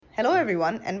Hello,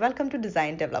 everyone, and welcome to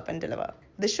Design, Develop, and Deliver,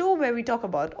 the show where we talk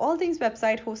about all things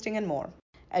website hosting and more.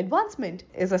 Advancement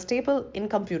is a staple in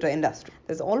computer industry.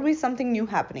 There's always something new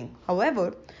happening.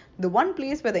 However, the one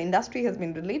place where the industry has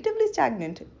been relatively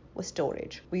stagnant was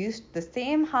storage. We used the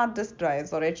same hard disk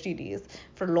drives or HDDs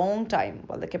for a long time.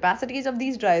 While the capacities of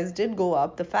these drives did go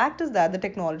up, the fact is that the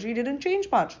technology didn't change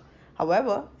much.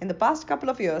 However, in the past couple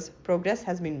of years, progress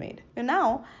has been made. We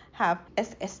now have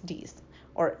SSDs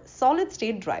or solid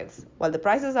state drives. While the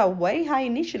prices are very high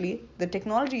initially, the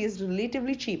technology is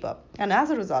relatively cheaper, and as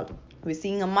a result, we're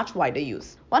seeing a much wider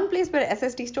use. One place where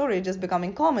SSD storage is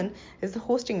becoming common is the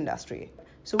hosting industry.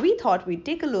 So we thought we'd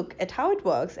take a look at how it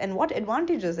works and what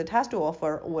advantages it has to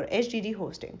offer over HDD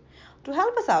hosting. To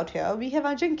help us out here, we have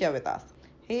Ajinkya with us.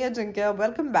 Hey Ajinkya,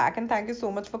 welcome back and thank you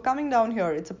so much for coming down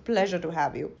here. It's a pleasure to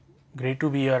have you. Great to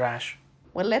be here, Ash.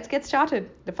 Well, let's get started.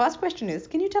 The first question is,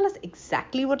 can you tell us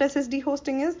exactly what SSD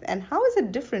hosting is and how is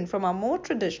it different from our more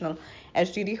traditional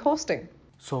HDD hosting?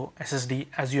 So, SSD,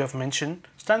 as you have mentioned,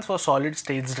 stands for solid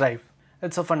state drive.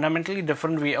 It's a fundamentally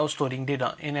different way of storing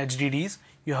data. In HDDs,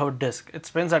 you have a disk. It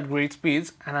spins at great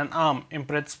speeds and an ARM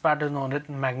imprints pattern on it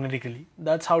magnetically.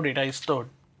 That's how data is stored.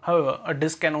 However, a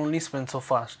disk can only spin so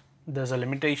fast. There's a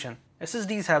limitation.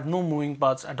 SSDs have no moving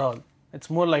parts at all. It's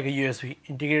more like a USB,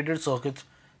 integrated circuits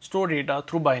store data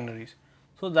through binaries.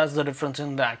 So that's the difference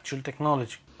in the actual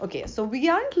technology. Okay, so we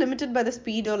aren't limited by the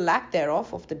speed or lack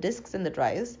thereof of the disks and the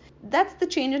drives. That's the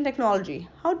change in technology.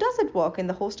 How does it work in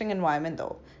the hosting environment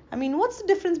though? I mean, what's the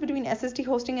difference between SSD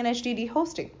hosting and HDD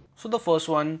hosting? So the first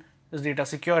one is data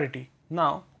security.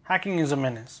 Now, hacking is a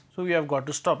menace, so we have got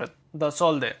to stop it. That's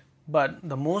all there. But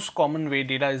the most common way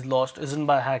data is lost isn't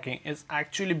by hacking, it's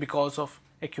actually because of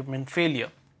equipment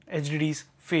failure. HDDs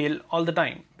fail all the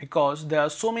time because there are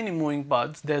so many moving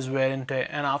parts, there's wear and tear,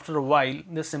 and after a while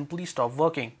they simply stop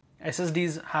working.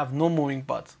 SSDs have no moving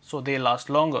parts, so they last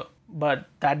longer. But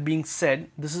that being said,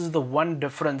 this is the one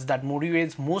difference that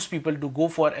motivates most people to go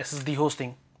for SSD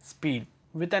hosting: speed.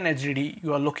 With an HDD,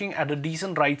 you are looking at a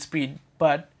decent write speed,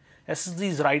 but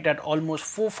SSDs write at almost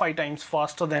 4-5 times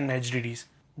faster than HDDs.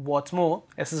 What's more,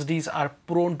 SSDs are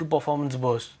prone to performance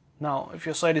bursts. Now, if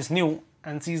your site is new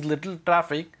and sees little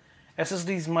traffic,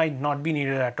 SSDs might not be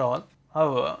needed at all.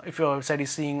 However, if your website is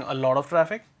seeing a lot of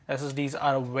traffic, SSDs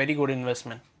are a very good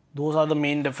investment. Those are the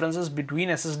main differences between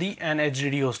SSD and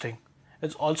HDD hosting.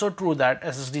 It's also true that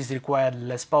SSDs require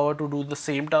less power to do the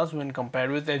same task when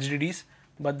compared with HDDs,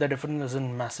 but the difference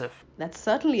isn't massive. That's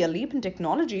certainly a leap in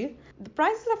technology. The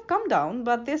prices have come down,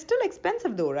 but they're still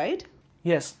expensive though, right?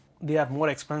 Yes, they are more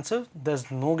expensive.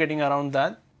 There's no getting around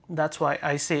that. That's why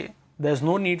I say there's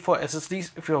no need for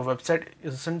SSDs if your website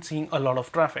isn't seeing a lot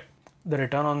of traffic. The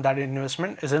return on that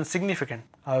investment isn't significant.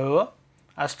 However,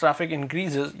 as traffic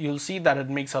increases, you'll see that it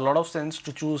makes a lot of sense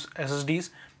to choose SSDs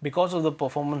because of the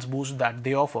performance boost that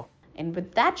they offer. And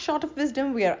with that shot of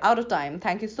wisdom, we are out of time.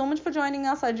 Thank you so much for joining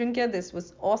us, Ajinkya. This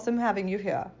was awesome having you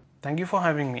here. Thank you for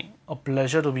having me. A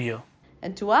pleasure to be here.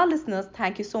 And to our listeners,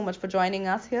 thank you so much for joining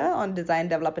us here on Design,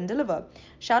 Develop, and Deliver.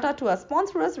 Shout out to our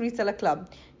sponsors, Reseller Club.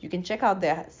 You can check out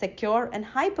their secure and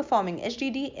high-performing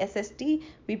HDD, SSD,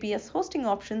 VPS hosting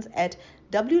options at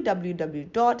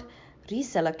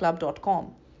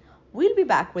www.resellerclub.com. We'll be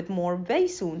back with more very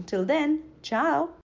soon. Till then, ciao.